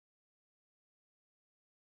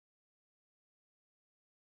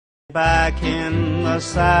Back in the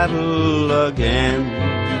saddle again,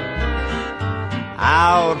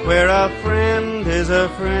 out where a friend is a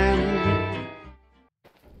friend.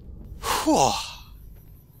 Whew.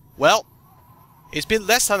 Well, it's been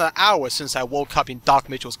less than an hour since I woke up in Doc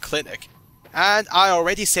Mitchell's clinic, and I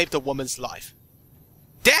already saved a woman's life.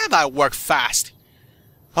 Damn, I work fast!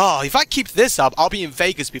 Oh, if I keep this up, I'll be in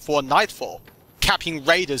Vegas before nightfall, capping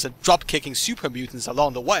raiders and drop-kicking super mutants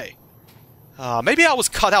along the way. Maybe I was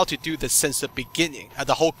cut out to do this since the beginning, and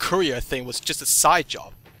the whole courier thing was just a side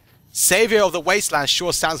job. Savior of the Wasteland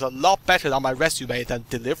sure sounds a lot better on my resume than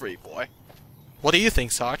delivery boy. What do you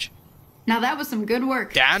think, Sarge? Now that was some good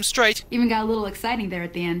work. Damn straight. Even got a little exciting there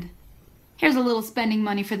at the end. Here's a little spending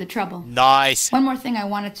money for the trouble. Nice. One more thing I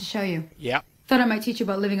wanted to show you. Yeah. Thought I might teach you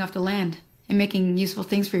about living off the land and making useful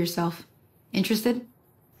things for yourself. Interested?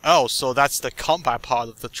 Oh, so that's the combat part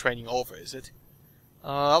of the training over, is it?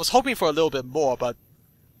 I was hoping for a little bit more, but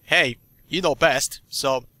hey, you know best,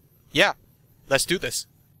 so yeah, let's do this.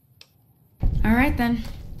 Alright then.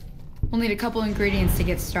 We'll need a couple ingredients to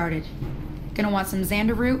get started. Gonna want some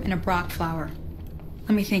xander root and a brock flower.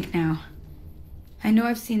 Let me think now. I know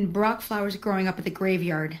I've seen brock flowers growing up at the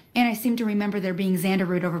graveyard, and I seem to remember there being xander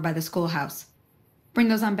root over by the schoolhouse. Bring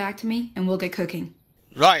those on back to me, and we'll get cooking.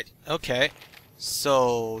 Right, okay.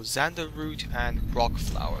 So, xander root and brock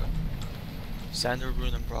flower. Xander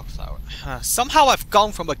root and brock flower. Somehow I've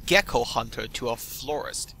gone from a gecko hunter to a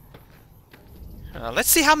florist. Let's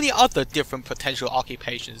see how many other different potential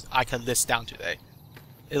occupations I can list down today.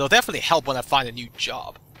 It'll definitely help when I find a new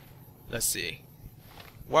job. Let's see.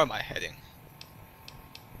 Where am I heading?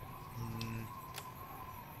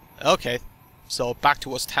 Okay, so back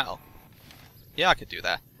towards town. Yeah, I could do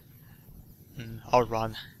that. I'll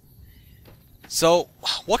run. So,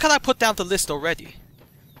 what can I put down the list already?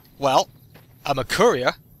 Well, I'm a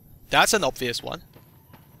courier. That's an obvious one.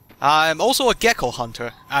 I'm also a gecko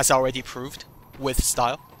hunter, as I already proved, with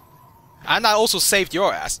style. And I also saved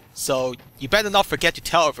your ass, so you better not forget to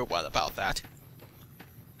tell everyone about that.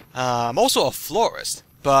 I'm also a florist,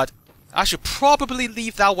 but I should probably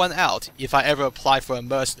leave that one out if I ever apply for a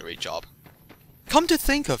mercenary job. Come to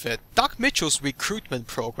think of it, Doc Mitchell's recruitment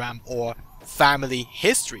program, or family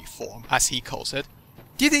history form, as he calls it,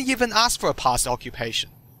 didn't even ask for a past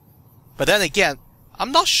occupation. But then again,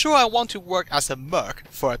 I'm not sure I want to work as a merc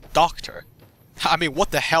for a doctor. I mean,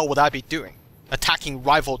 what the hell would I be doing? Attacking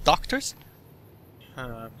rival doctors?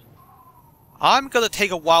 I'm gonna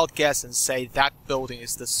take a wild guess and say that building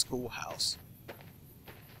is the schoolhouse.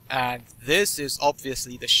 And this is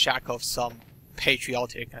obviously the shack of some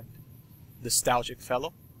patriotic and nostalgic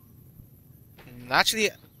fellow.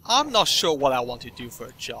 Actually, I'm not sure what I want to do for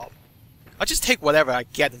a job. I'll just take whatever I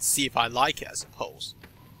get and see if I like it, I suppose.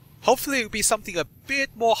 Hopefully it'll be something a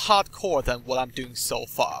bit more hardcore than what I'm doing so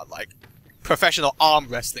far, like professional arm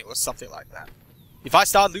wrestling or something like that. If I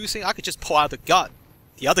start losing, I could just pull out a gun.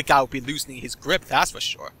 The other guy will be loosening his grip, that's for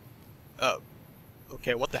sure.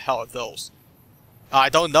 Okay, what the hell are those? I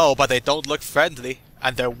don't know, but they don't look friendly,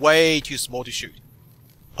 and they're way too small to shoot.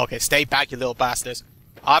 Okay, stay back, you little bastards.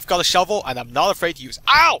 I've got a shovel, and I'm not afraid to use—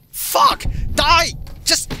 Ow! Fuck! Die!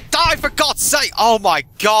 Just die, for God's sake! Oh my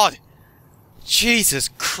god! Jesus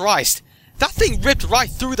Christ! That thing ripped right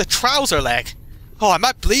through the trouser leg! Oh, am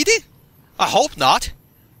I bleeding? I hope not.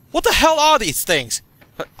 What the hell are these things?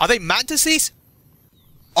 Are they mantises?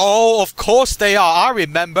 Oh, of course they are, I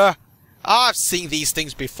remember. I've seen these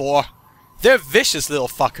things before. They're vicious little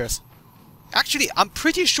fuckers. Actually, I'm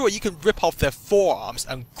pretty sure you can rip off their forearms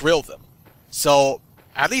and grill them. So,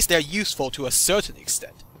 at least they're useful to a certain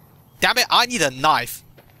extent. Damn it, I need a knife.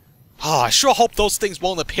 Oh, I sure hope those things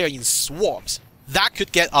won't appear in swarms. That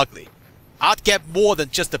could get ugly. I'd get more than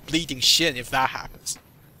just a bleeding shin if that happens.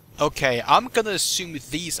 Okay, I'm gonna assume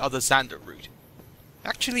these are the xander root.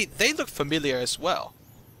 Actually, they look familiar as well.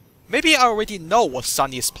 Maybe I already know what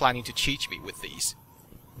Sunny is planning to teach me with these.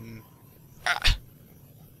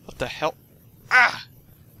 What the hell?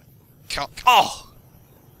 God, oh!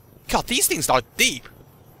 God, these things are deep.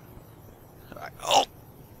 Oh!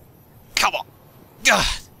 Come on! God.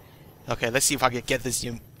 Okay, let's see if I can get this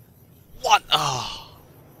in one. Oh.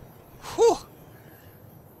 Whew.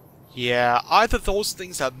 Yeah, either those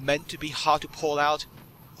things are meant to be hard to pull out,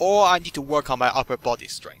 or I need to work on my upper body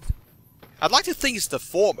strength. I'd like to think it's the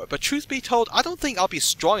former, but truth be told, I don't think I'll be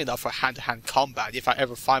strong enough for hand-to-hand combat if I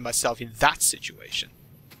ever find myself in that situation.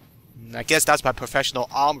 I guess that's my professional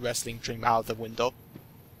arm wrestling dream out of the window.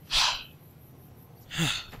 I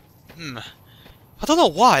don't know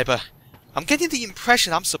why, but I'm getting the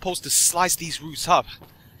impression I'm supposed to slice these roots up.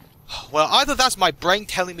 Well, either that's my brain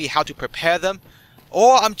telling me how to prepare them,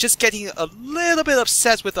 or I'm just getting a little bit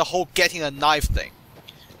obsessed with the whole getting a knife thing.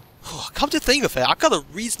 Come to think of it, I've got a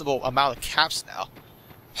reasonable amount of caps now.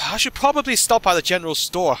 I should probably stop by the general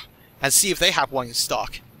store and see if they have one in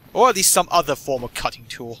stock, or at least some other form of cutting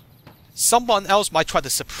tool. Someone else might try to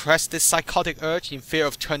suppress this psychotic urge in fear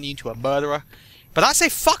of turning into a murderer, but I say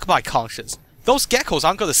fuck my conscience. Those geckos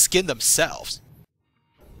aren't gonna skin themselves.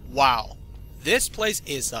 Wow, this place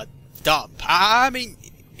is a dump. I mean,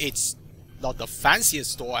 it's not the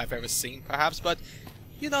fanciest store I've ever seen, perhaps, but,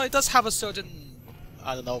 you know, it does have a certain,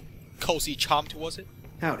 I don't know, cozy charm towards it.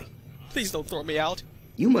 Howdy. Please don't throw me out.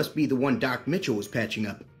 You must be the one Doc Mitchell was patching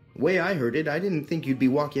up. The way I heard it, I didn't think you'd be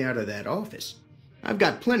walking out of that office. I've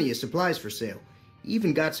got plenty of supplies for sale.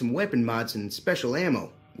 Even got some weapon mods and special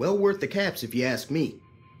ammo. Well worth the caps if you ask me.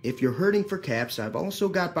 If you're hurting for caps, I've also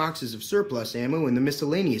got boxes of surplus ammo in the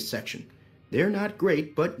miscellaneous section. They're not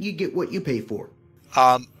great, but you get what you pay for.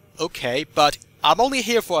 Okay, but I'm only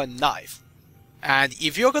here for a knife. And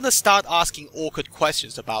if you're gonna start asking awkward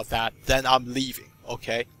questions about that, then I'm leaving,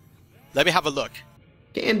 okay? Let me have a look.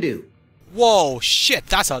 Can do. Whoa, shit,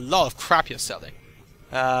 that's a lot of crap you're selling.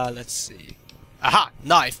 Let's see. Aha,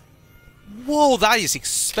 knife. Whoa, that is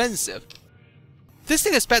expensive. This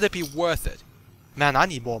thing has better be worth it. Man, I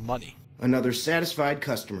need more money. Another satisfied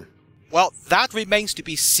customer. Well, that remains to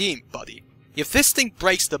be seen, buddy. If this thing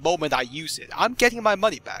breaks the moment I use it, I'm getting my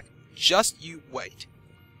money back. Just you wait.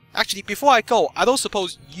 Actually, before I go, I don't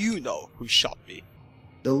suppose you know who shot me.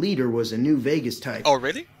 The leader was a New Vegas type. Oh,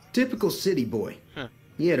 really? Typical city boy. Huh.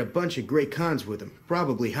 He had a bunch of Great Khans with him,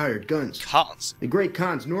 probably hired guns. Khans? The Great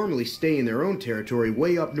Khans normally stay in their own territory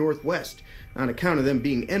way up northwest, on account of them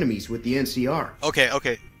being enemies with the NCR.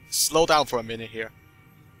 Okay. Slow down for a minute here.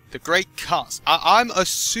 The Great Khans. I'm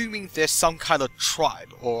assuming there's some kind of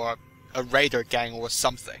tribe, or a raider gang or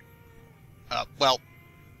something. Well,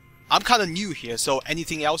 I'm kind of new here, so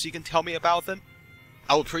anything else you can tell me about them?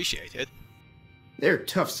 I'll appreciate it. They're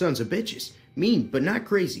tough sons of bitches. Mean, but not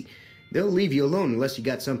crazy. They'll leave you alone unless you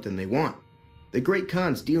got something they want. The Great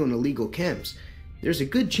Khans deal in illegal chems. There's a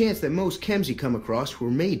good chance that most chems you come across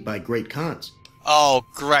were made by Great Khans. Oh,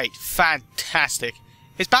 great. Fantastic.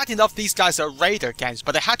 It's bad enough these guys are raider gangs,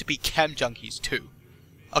 but they had to be chem junkies too.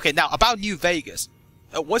 Okay, now about New Vegas.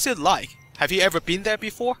 What's it like? Have you ever been there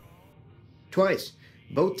before? Twice.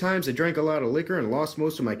 Both times I drank a lot of liquor and lost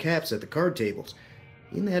most of my caps at the card tables.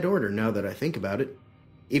 In that order, now that I think about it.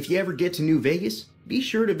 If you ever get to New Vegas, be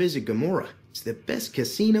sure to visit Gomorrah. It's the best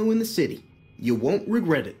casino in the city. You won't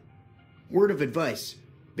regret it. Word of advice,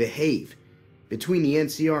 behave. Between the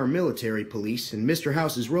NCR military police and Mr.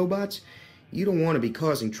 House's robots, you don't want to be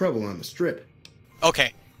causing trouble on the strip.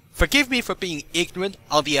 Okay, forgive me for being ignorant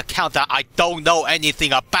on the account that I don't know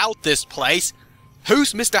anything about this place.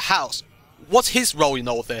 Who's Mr. House? What's his role in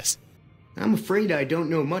all this? I'm afraid I don't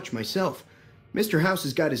know much myself. Mr. House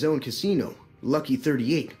has got his own casino, Lucky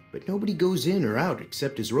 38, but nobody goes in or out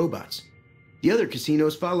except his robots. The other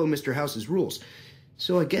casinos follow Mr. House's rules,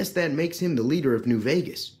 so I guess that makes him the leader of New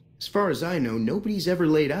Vegas. As far as I know, nobody's ever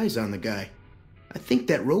laid eyes on the guy. I think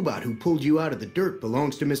that robot who pulled you out of the dirt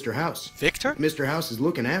belongs to Mr. House. Victor? If Mr. House is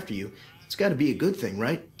looking after you, it's got to be a good thing,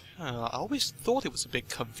 right? I always thought it was a bit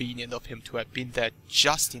convenient of him to have been there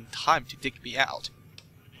just in time to dig me out.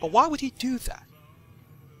 But why would he do that?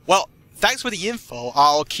 Well, thanks for the info.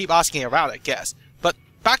 I'll keep asking around, I guess. But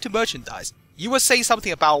back to merchandise. You were saying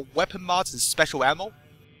something about weapon mods and special ammo?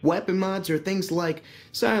 Weapon mods are things like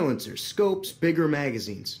silencers, scopes, bigger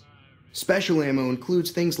magazines. Special ammo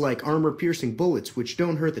includes things like armor-piercing bullets, which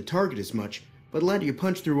don't hurt the target as much, but let you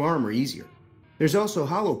punch through armor easier. There's also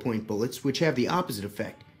hollow point bullets, which have the opposite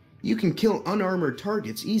effect. You can kill unarmored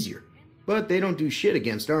targets easier, but they don't do shit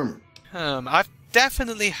against armor. I've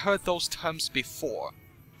definitely heard those terms before.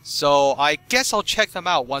 So I guess I'll check them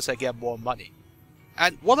out once I get more money.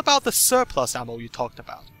 And what about the surplus ammo you talked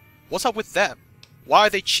about? What's up with them? Why are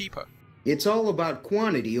they cheaper? It's all about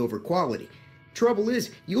quantity over quality. Trouble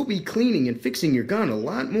is, you'll be cleaning and fixing your gun a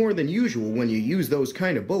lot more than usual when you use those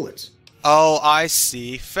kind of bullets. Oh, I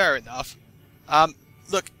see. Fair enough.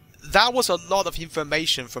 Look, that was a lot of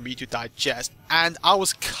information for me to digest, and I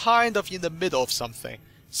was kind of in the middle of something.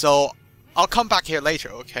 So, I'll come back here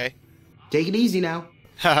later, okay? Take it easy now.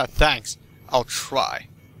 Haha, thanks. I'll try.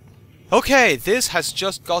 Okay, this has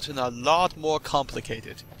just gotten a lot more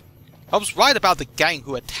complicated. I was right about the gang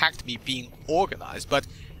who attacked me being organized, but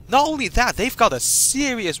not only that, they've got a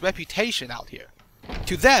serious reputation out here.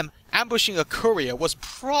 To them, ambushing a courier was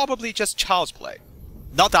probably just child's play.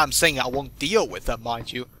 Not that I'm saying I won't deal with them,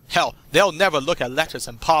 mind you. Hell, they'll never look at letters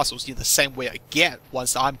and parcels in the same way again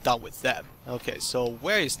once I'm done with them. Okay, so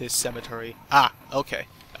where is this cemetery? Ah, okay,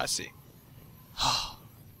 I see.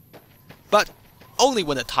 But only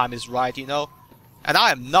when the time is right, you know? And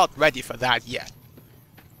I am not ready for that yet.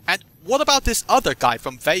 And what about this other guy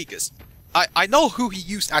from Vegas? I know who he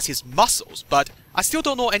used as his muscles, but I still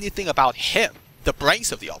don't know anything about him, the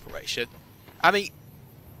brains of the operation. I mean...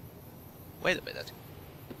 Wait a minute.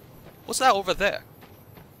 What's that over there?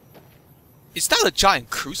 Is that a giant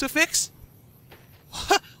crucifix?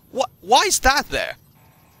 Why is that there?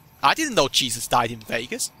 I didn't know Jesus died in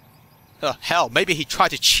Vegas. Hell, maybe he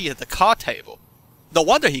tried to cheat at the card table. No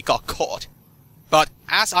wonder he got caught. But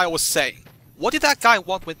as I was saying, what did that guy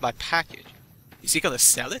want with my package? Is he gonna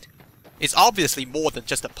sell it? It's obviously more than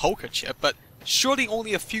just a poker chip, but surely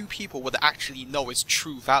only a few people would actually know its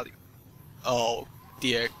true value. Oh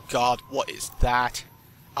dear God, what is that?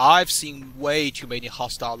 I've seen way too many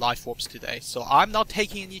hostile life forms today, so I'm not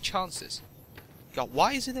taking any chances. God,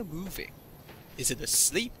 why isn't it moving? Is it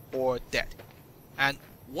asleep or dead? And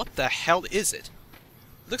what the hell is it?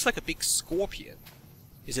 Looks like a big scorpion.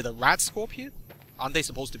 Is it a rat scorpion? Aren't they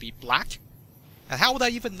supposed to be black? And how would I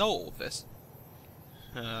even know all this?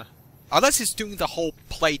 Unless it's doing the whole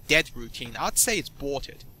play dead routine, I'd say it's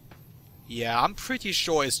aborted. Yeah, I'm pretty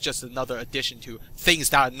sure it's just another addition to things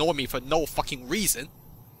that annoy me for no fucking reason.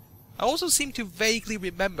 I also seem to vaguely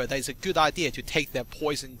remember that it's a good idea to take their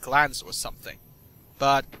poison glands or something.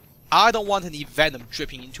 But I don't want any venom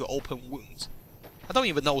dripping into open wounds. I don't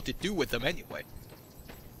even know what to do with them anyway.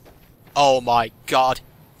 Oh my God.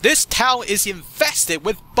 This town is infested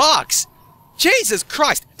with bugs! Jesus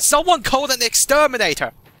Christ! Someone called an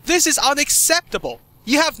exterminator! This is unacceptable!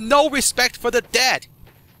 You have no respect for the dead!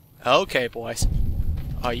 Okay, boys.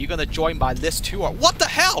 Are you gonna join my list too, or what the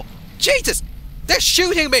hell? Jesus! They're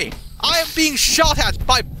shooting me! I am being shot at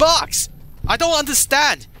by bugs! I don't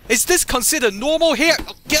understand! Is this considered normal here?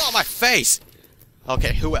 Oh, get out of my face!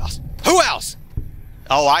 Okay, who else? Who else?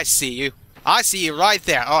 Oh, I see you. I see you right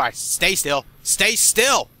there. Alright, stay still. Stay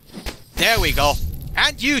still! There we go.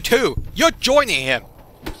 And you too! You're joining him!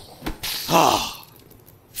 Ah,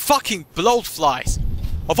 fucking bloatflies!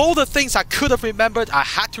 Of all the things I could have remembered, I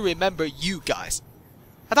had to remember you guys.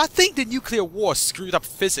 And I think the nuclear war screwed up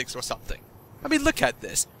physics or something. I mean, look at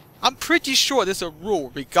this. I'm pretty sure there's a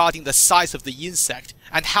rule regarding the size of the insect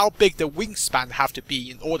and how big the wingspan have to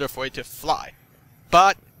be in order for it to fly.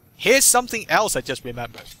 But here's something else I just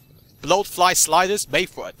remembered. Bloatfly sliders made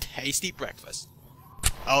for a tasty breakfast.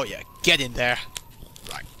 Oh yeah, get in there.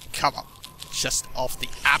 Right, come on. Just off the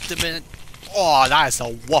abdomen. Oh, that is a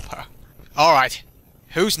whopper. Alright,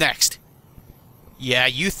 who's next? Yeah,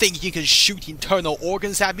 you think you can shoot internal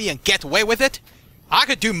organs at me and get away with it? I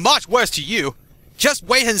could do much worse to you. Just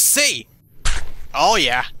wait and see. Oh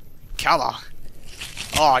yeah, come on.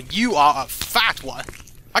 Oh, you are a fat one.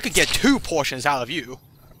 I could get 2 portions out of you.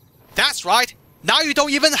 That's right. Now you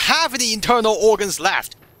don't even have any internal organs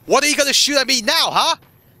left. What are you gonna shoot at me now, huh?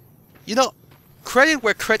 You know, credit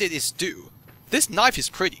where credit is due. This knife is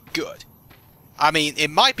pretty good. I mean, it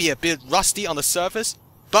might be a bit rusty on the surface,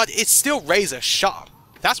 but it's still razor sharp.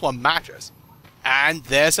 That's what matters. And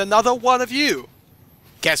there's another one of you.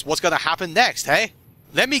 Guess what's gonna happen next, hey?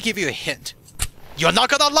 Let me give you a hint. You're not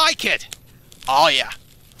gonna like it! Oh yeah.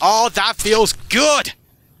 Oh, that feels good!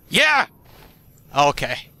 Yeah!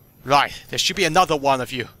 Okay. Right, there should be another one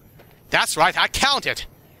of you. That's right, I counted!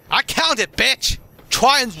 I counted, bitch!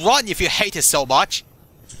 Try and run if you hate it so much.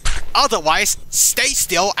 Otherwise, stay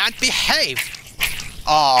still and behave!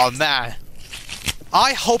 Oh man.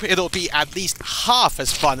 I hope it'll be at least half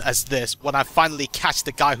as fun as this when I finally catch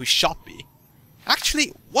the guy who shot me.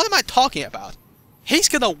 Actually, what am I talking about? He's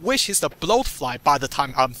gonna wish he's the bloatfly by the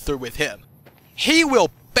time I'm through with him. He will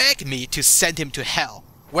beg me to send him to hell,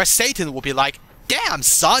 where Satan will be like, "Damn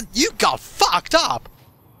son, you got fucked up!"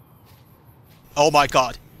 Oh my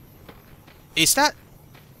god. Is that...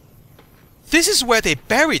 This is where they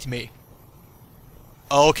buried me.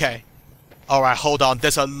 Okay. Alright, hold on.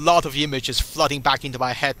 There's a lot of images flooding back into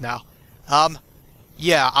my head now.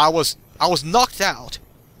 Yeah, I was knocked out.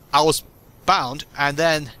 I was bound, and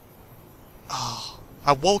then... Oh,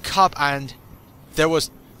 I woke up and there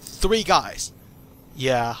was 3 guys.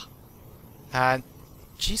 Yeah. And...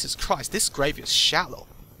 Jesus Christ, this grave is shallow.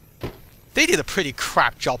 They did a pretty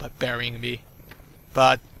crap job at burying me.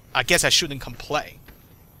 But I guess I shouldn't complain.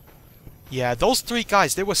 Yeah, those 3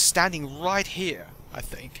 guys, they were standing right here, I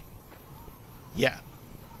think. Yeah,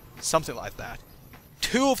 something like that.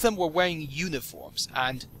 2 of them were wearing uniforms,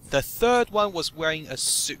 and the 3rd one was wearing a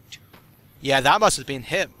suit. Yeah, that must have been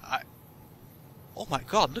him. Oh my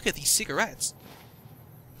god, look at these cigarettes.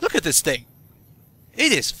 Look at this thing.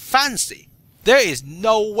 It is fancy. There is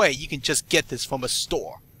no way you can just get this from a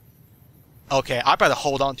store. Okay, I better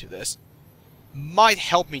hold on to this. might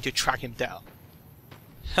help me to track him down.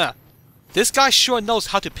 Huh. This guy sure knows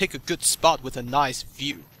how to pick a good spot with a nice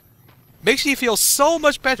view. Makes me feel so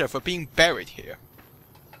much better for being buried here.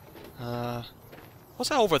 What's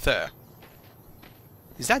that over there?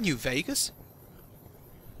 Is that New Vegas?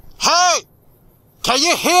 Hey! Can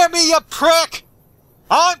you hear me, you prick?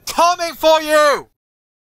 I'm coming for you!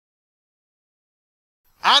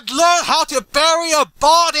 And learn how to bury a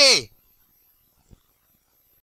body!